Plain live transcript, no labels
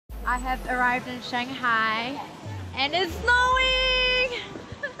I have arrived in Shanghai and it's snowing!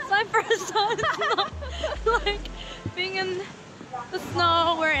 It's my first time like being in the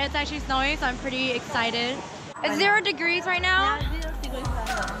snow where it's actually snowing, so I'm pretty excited. It's 0 degrees right now? Yeah, 0 degrees right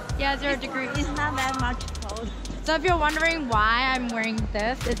now. Yeah, 0 degrees. It's not that much cold. So if you're wondering why I'm wearing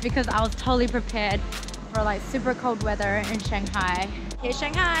this, it's because I was totally prepared for like super cold weather in Shanghai. Here's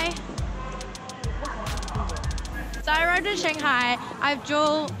Shanghai. So I arrived in Shanghai. I have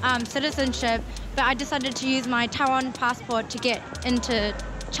dual citizenship, but I decided to use my Taiwan passport to get into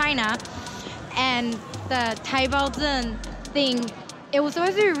China. And the Taibaozhen thing, it was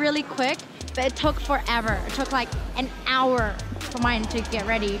supposed to be really quick, but it took forever. It took like an hour for mine to get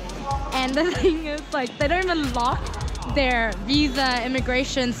ready. And the thing is, like, they don't even lock their visa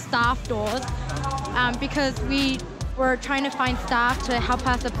immigration staff doors because we were trying to find staff to help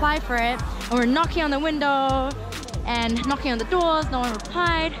us apply for it. And we're knocking on the window and knocking on the doors, no one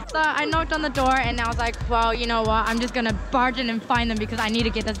replied. So I knocked on the door and I was like, well, you know what, I'm just gonna barge in and find them because I need to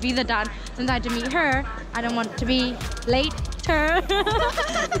get this visa done. Since I had to meet her, I don't want to be later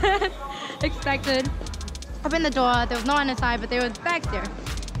than expected. Opened the door, there was no one inside, but there was bags there.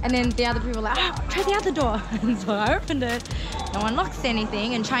 And then the other people were like, oh, try the other door. And so I opened it. No one locks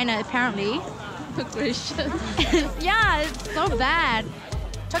anything in China, apparently. Yeah, it's so bad.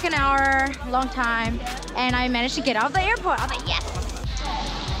 Took an hour, long time, and I managed to get out of the airport. I was like, yes!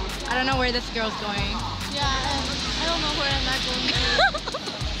 I don't know where this girl's going. Yeah, I don't know where I'm not going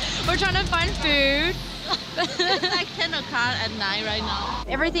to. We're trying to find food. It's like 10 o'clock at night right now.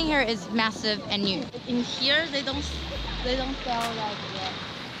 Everything here is massive and new. In here, they don't sell like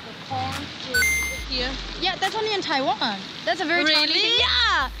the corn chips here. Yeah, that's only in Taiwan. That's a very Taiwanese thing.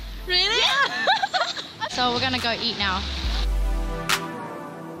 Yeah! Really? Yeah! So we're gonna go eat now.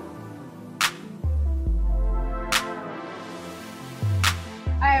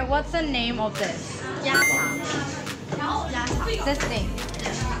 Alright, what's the name of this? This thing.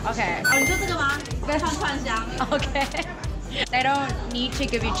 Okay. Okay. They don't need to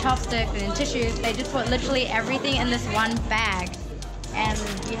give you chopsticks and tissues. They just put literally everything in this one bag. And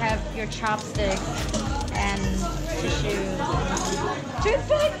you have your chopsticks and tissues.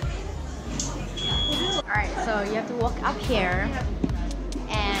 Toothpick! Alright, so you have to walk up here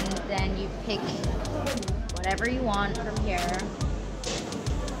and then you pick whatever you want from here.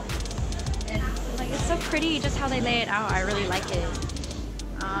 And like, it's so pretty just how they lay it out. I really like it.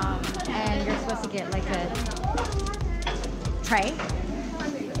 And you're supposed to get like a tray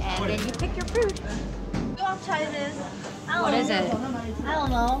and then you pick your food. You want to try this? What is it? I don't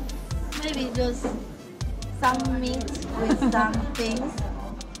know. Maybe just some meat with some things.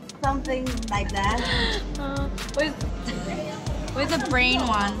 Something like that. Where's the brain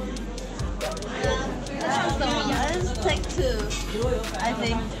one? Let's take 2, I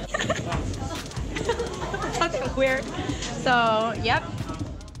think. That's weird. So, yep.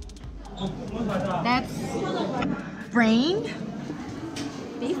 That's brain?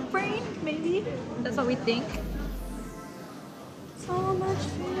 Beef brain, maybe? That's what we think. So much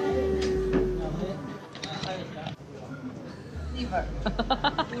food. Liver.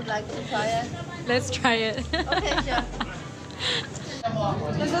 Would like to try it? Let's try it. Okay, sure.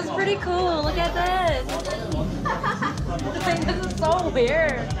 This is pretty cool. Look at this. This is so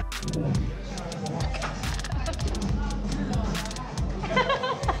weird.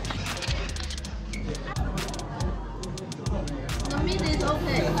 The meat is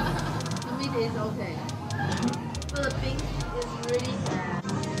okay. The meat is okay. But the beef is really bad.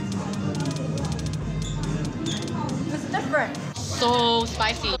 It's different. So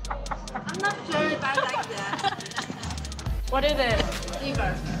spicy. I'm not sure if I like that. What is it?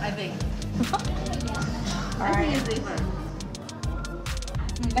 Liver, I think. I Alright. think it's liver.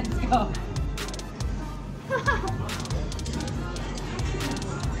 Let's go.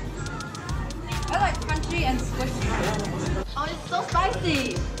 I like crunchy and squishy. Oh, it's so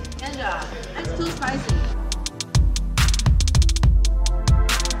spicy. Kendra, that's too spicy.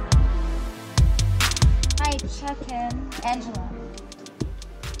 Hi, check-in. Angela.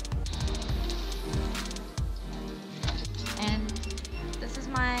 And this is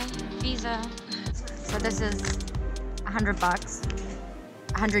my visa. So this is $100,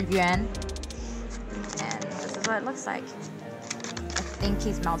 100 yuan. And this is what it looks like. I think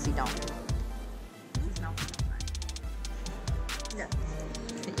he's Mao Zedong. This is Mao Zedong. Yeah.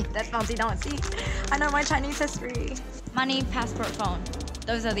 That's Mao Zedong. See, I know my Chinese history. Money, passport, phone.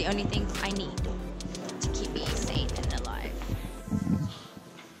 Those are the only things I need to keep me sane and alive.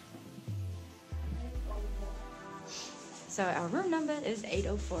 So our room number is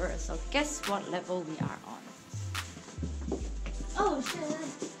 804. So guess what level we are on? Oh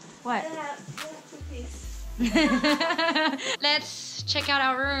shit. What? They have cookies. Let's check out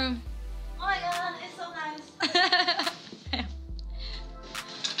our room. Oh my god, it's so nice.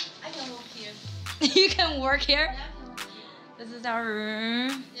 I can walk here. You can work here? Yeah, I can walk here. This is our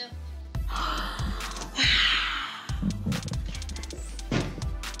room. Yep.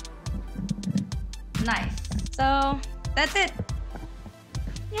 Nice. So that's it.